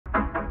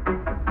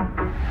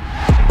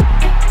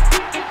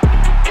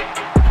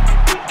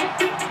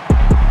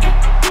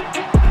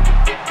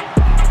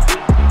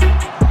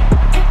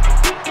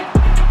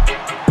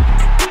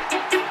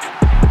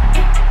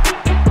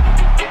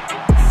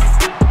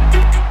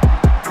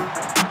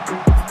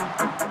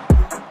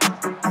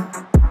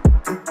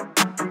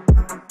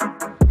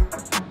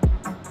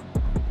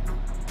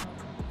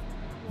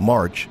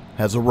March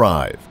has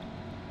arrived.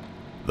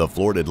 The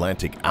Florida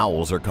Atlantic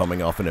Owls are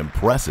coming off an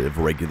impressive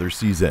regular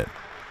season.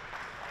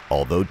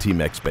 Although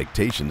team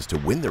expectations to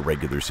win the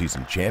regular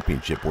season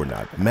championship were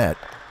not met,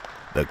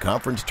 the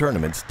conference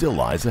tournament still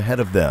lies ahead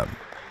of them.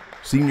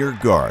 Senior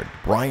guard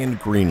Brian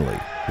Greenlee,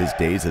 his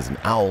days as an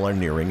Owl are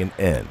nearing an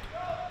end,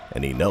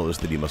 and he knows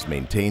that he must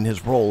maintain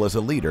his role as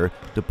a leader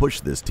to push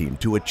this team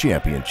to a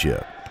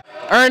championship.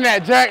 Earn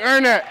that, Jack,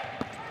 earn that.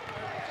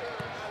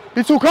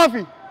 Be too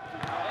comfy.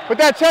 Put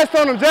that chest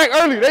on him, Jack,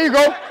 early. There you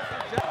go.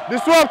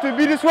 Disruptive,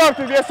 be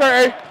disruptive. Yes,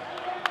 sir,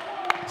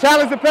 A.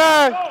 Challenge the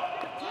pass.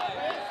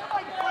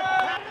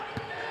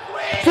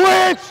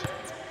 Switch.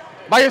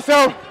 By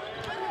yourself.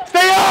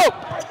 Stay up.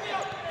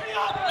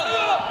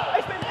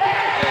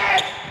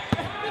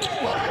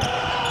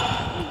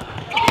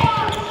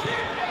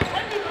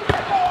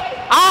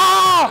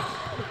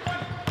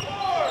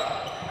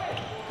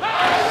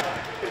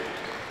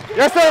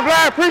 Yes, sir,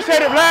 Vlad.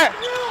 Appreciate it, Vlad.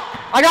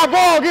 I got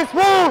ball. Get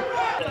smooth.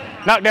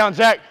 Knock down,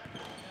 Jack.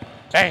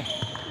 Bang.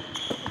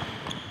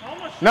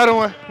 Another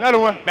one. Another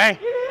one. Bang.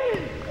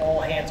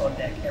 All hands on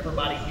deck.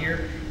 Everybody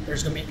here.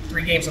 There's going to be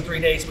 3 games in 3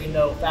 days. We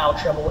know foul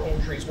trouble,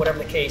 injuries, whatever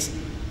the case.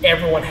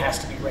 Everyone has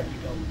to be ready to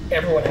go.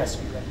 Everyone has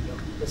to be ready to go.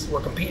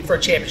 We're competing for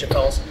a championship,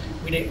 fellas.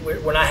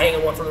 We're not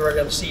hanging one for the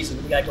regular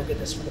season. We got to go get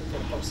this for the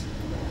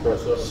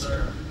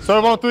postseason.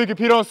 Serve on 3,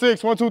 compete on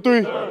 6. 1, 2,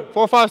 3,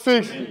 4, 5,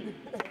 6.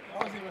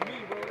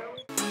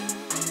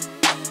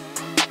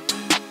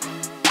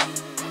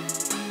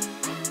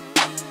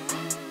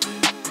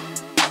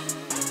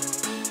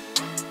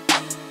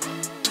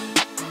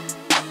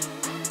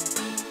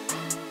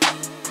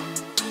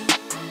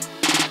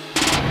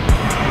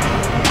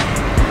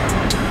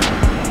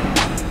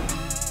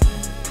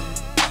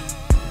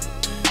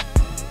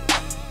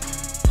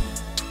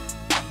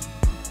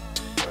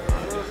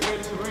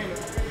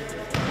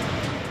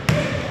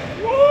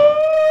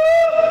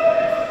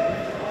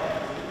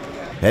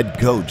 Head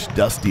coach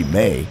Dusty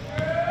May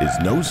is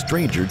no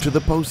stranger to the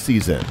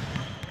postseason.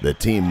 The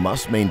team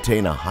must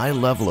maintain a high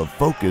level of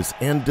focus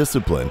and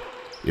discipline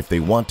if they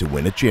want to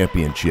win a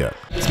championship.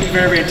 Let's be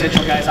very, very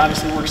intentional, guys.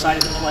 Obviously, we're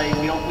excited to play.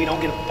 We don't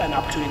get an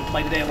opportunity to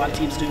play today. A lot of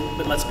teams do,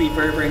 but let's be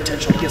very, very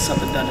intentional to get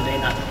something done today.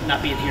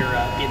 Not being here,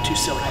 being too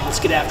silly. Let's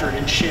get after it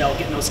and shell,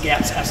 get in those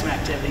gaps, have some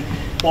activity,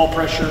 ball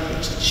pressure,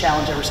 just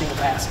challenge every single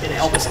pass. It'll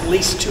help us at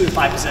least 2 to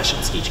 5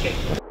 possessions each game.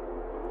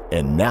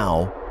 And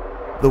now,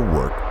 the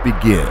work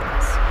begins.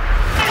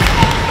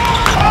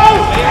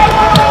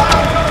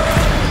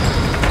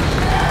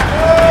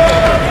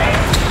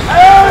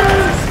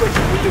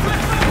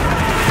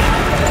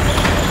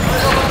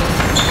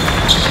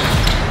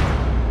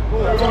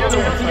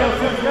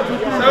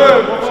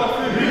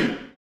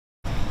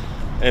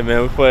 Hey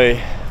man, we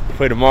play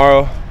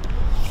tomorrow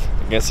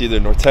against either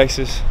North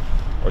Texas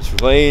or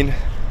Tulane.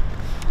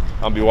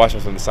 I'll be watching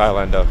from the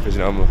sideline though, because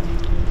we'll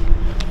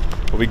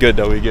be good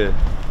though. We'll be good.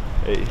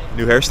 Hey,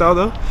 new hairstyle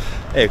though.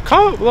 Hey,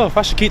 comment below if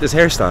I should keep this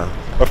hairstyle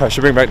or if I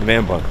should bring back the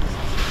man bun.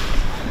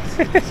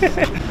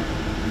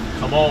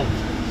 Come on.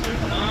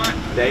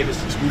 Davis.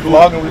 We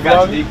vlogging, we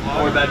got vlogging.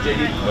 What about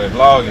JD? We're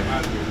vlogging.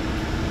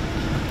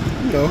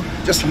 You know,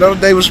 just another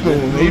day with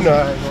Spoon. You know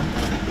how it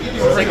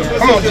goes.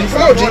 Come on, G.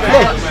 Come on, G. Come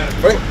on.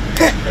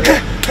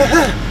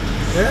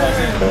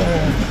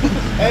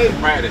 Hey,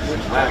 practice.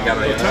 I got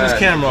to Turn this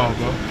camera off,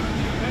 bro.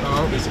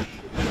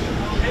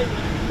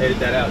 Edit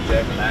that out,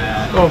 Jack.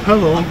 Oh,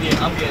 hello. I'm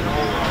getting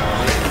on.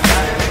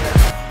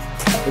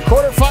 The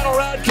quarterfinal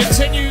round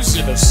continues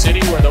in the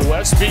city where the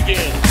West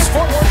begins.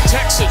 Fort Worth,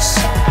 Texas.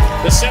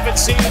 The 7th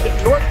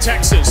seed, North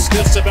Texas,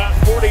 just about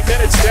 40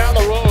 minutes down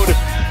the road.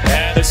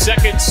 And the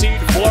 2nd seed,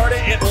 Florida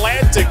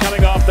Atlantic,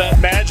 coming off that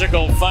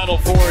magical Final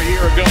Four a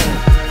year ago.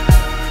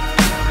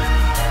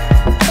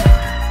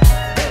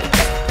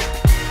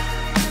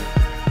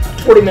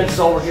 $40 minutes is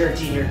all we're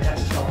guaranteed here in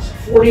Texas, fellas.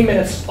 40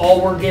 minutes, all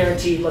we're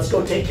guaranteed. Let's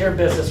go take care of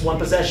business, 1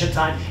 possession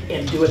time,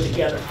 and do it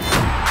together.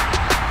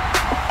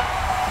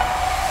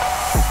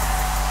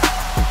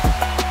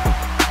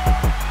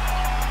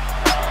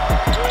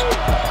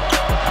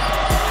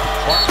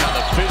 Martin on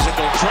the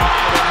physical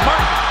drive, and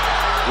Martin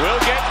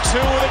will get 2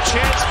 with a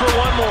chance for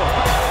 1 more.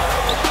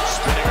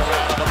 Spinning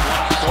around the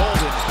block,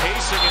 Golden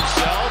pacing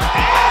himself,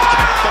 and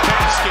count the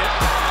basket.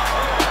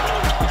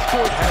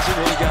 Ford hasn't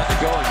really gotten it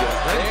going yet.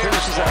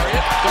 Finishes out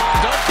it, don't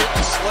dunk it,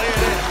 to slay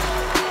it in.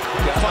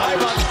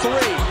 5 on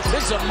 3.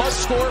 This is a must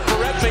score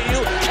for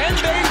FAU, and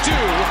they do.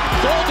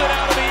 Golden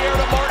out of the air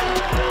to Martin.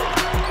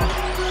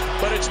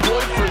 But it's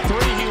Boyd for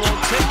 3, he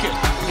won't take it.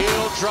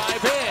 He'll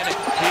drive in,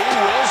 he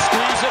will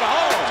squeeze it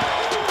home.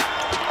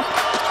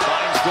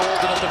 Finds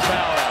Golden at the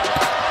foul line.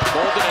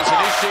 Golden has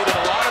initiated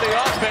a lot of the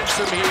offense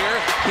from here.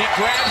 He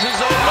grabs his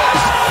own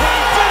miss.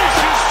 He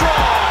finishes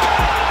strong.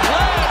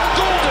 Vlad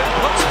Golden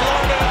puts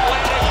Florida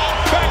Atlantic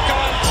back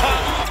on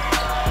top.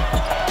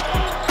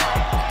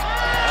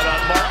 And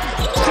on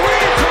Martin.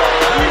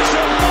 3-pointers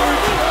of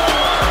Martin.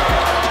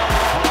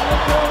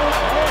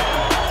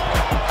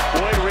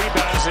 Boyd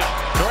rebounds it.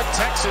 North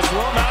Texas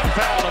will not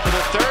foul him for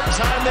the 3rd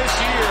time this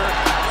year.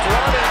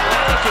 Florida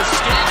Atlantic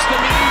escapes the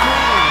mean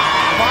green.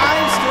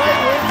 5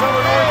 straight wins over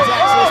North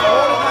Texas.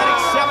 Florida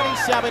Atlantic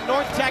 77,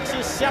 North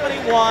Texas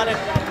 71,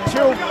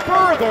 to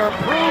further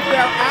prove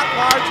their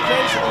at-large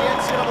case in the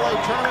NCAA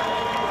tournament.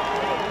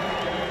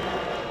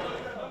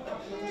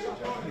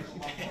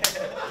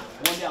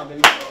 One down,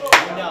 baby.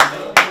 One down,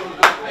 baby.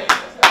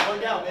 One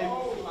down, baby.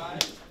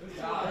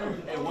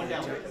 Hey, one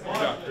down, baby.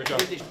 Good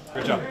job.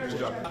 Good job. Good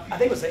job. I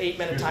think it was the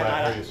 8-minute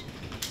timeout.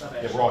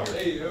 Yeah, we're all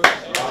here.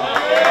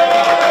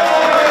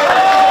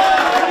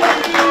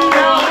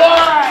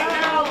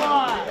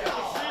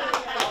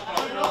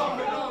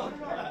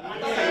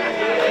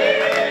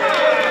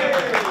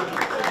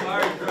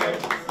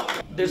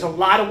 There's a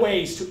lot of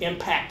ways to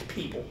impact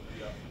people,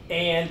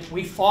 and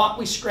we fought,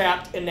 we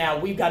scrapped, and now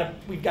we've got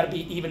to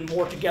be even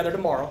more together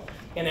tomorrow,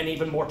 and then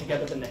even more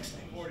together the next day.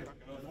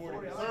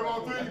 Serve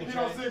on 3, compete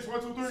on 6.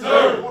 1, 2, 3.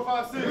 Serve. 4,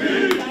 5, 6.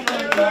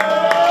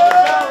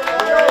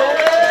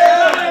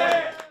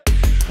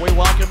 We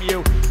welcome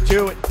you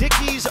to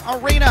Dickies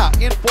Arena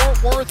in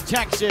Fort Worth,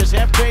 Texas.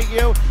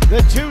 FAU,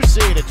 the 2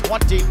 seed at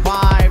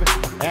 25-7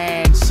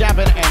 and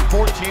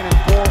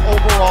 14-4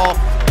 overall,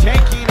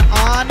 taking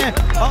on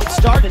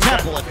upstart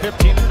Temple at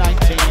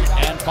 15-19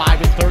 and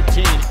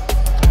 5-13.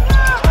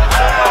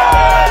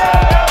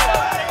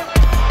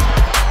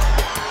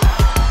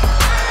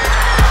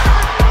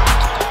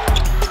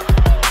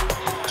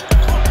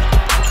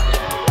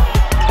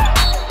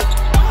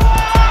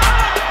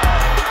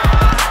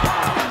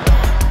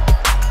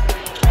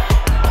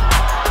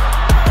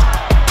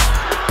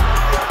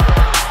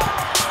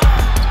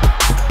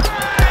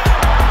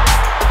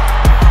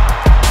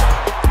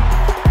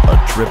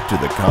 Trip to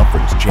the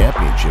conference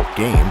championship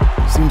game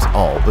seems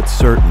all but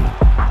certain.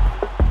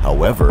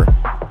 However,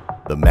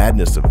 the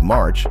madness of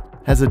March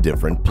has a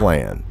different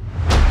plan.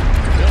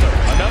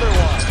 Another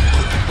one.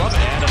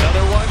 And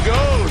another one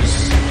goes.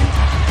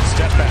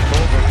 Step back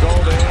over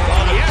Golden.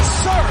 Yes,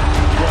 sir.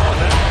 Well,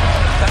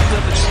 that's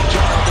what the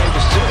John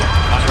Davis did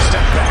on a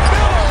step back.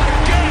 Miller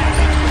again.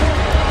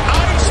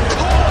 Ice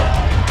cold.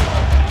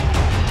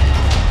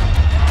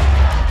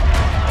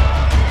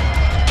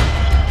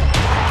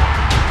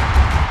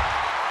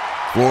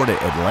 Florida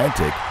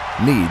Atlantic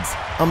needs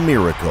a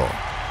miracle.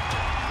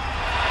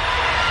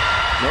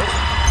 Nope.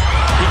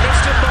 He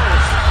missed them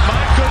both. My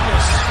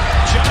goodness.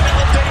 John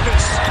L.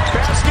 Davis.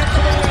 Basket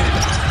for the win.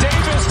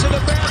 Davis to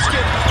the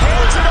basket.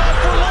 Hands it off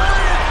for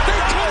Lyon.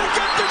 They can't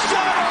get the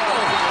shot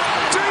off.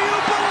 Do you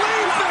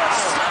believe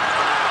this?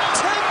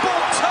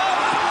 Temple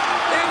Tough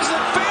is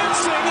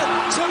advancing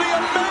to the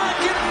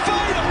American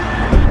final.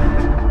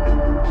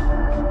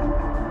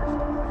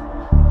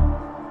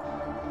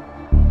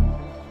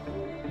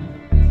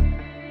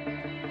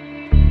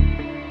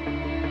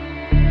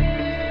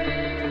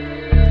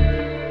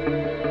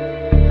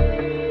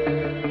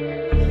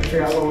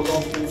 Figure out where we're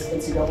going for this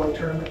NCAA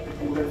tournament,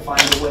 and we're going to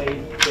find a way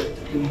to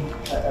be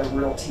a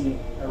real team,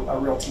 a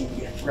real team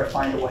again. We're going to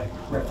find a way.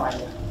 We're going to find a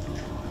way.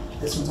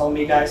 This one's on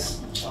me,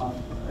 guys.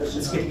 Let's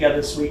just get together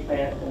this week,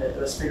 man, and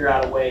let's figure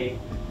out a way,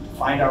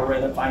 find our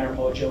rhythm, find our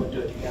mojo, and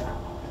do it together.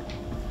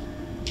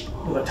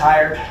 We look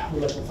tired. We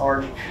look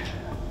lethargic.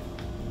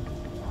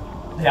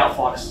 They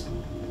outfought us,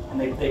 and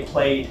they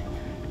played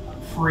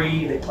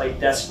free. They played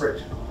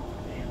desperate,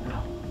 and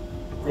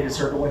they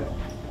deserve to win.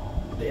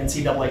 The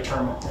NCAA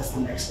tournament, that's the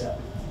next step.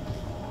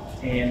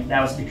 And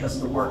that was because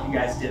of the work you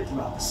guys did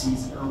throughout the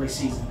season, early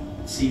season.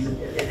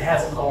 It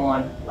hasn't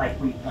gone like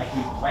we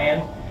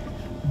planned,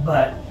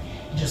 but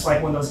just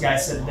like when those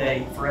guys said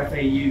today, for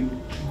FAU,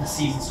 the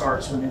season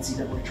starts when the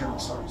NCAA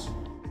tournament starts.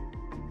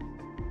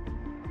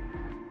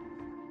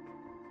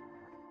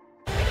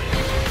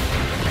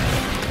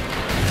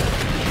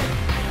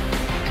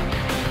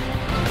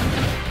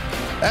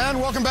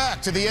 And welcome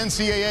back to the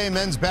NCAA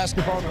Men's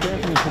Basketball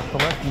Championship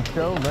Selection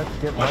Show. Let's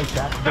get right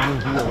back to the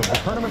reveal of the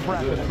tournament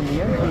bracket from the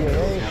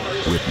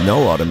NCAA. With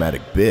no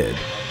automatic bid,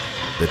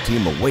 the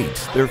team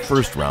awaits their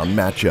first-round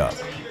matchup.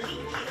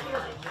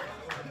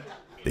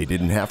 They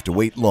didn't have to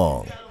wait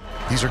long.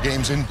 These are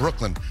games in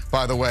Brooklyn,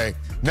 by the way.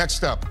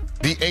 Next up,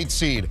 the 8th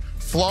seed,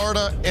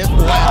 Florida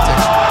Atlantic.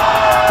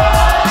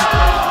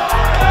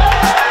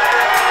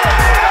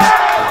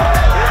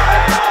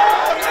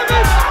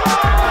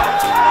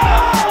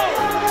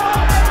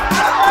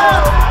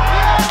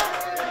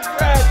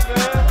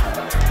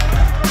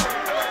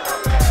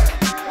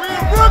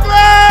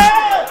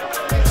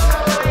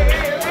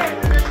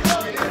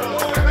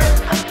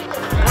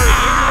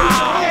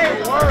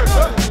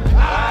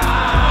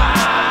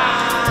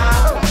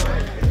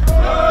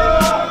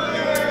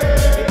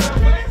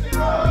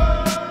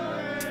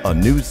 A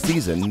new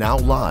season now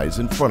lies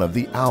in front of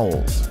the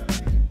Owls.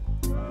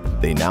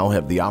 They now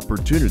have the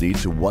opportunity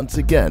to once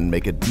again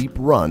make a deep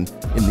run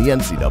in the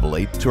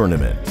NCAA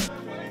tournament.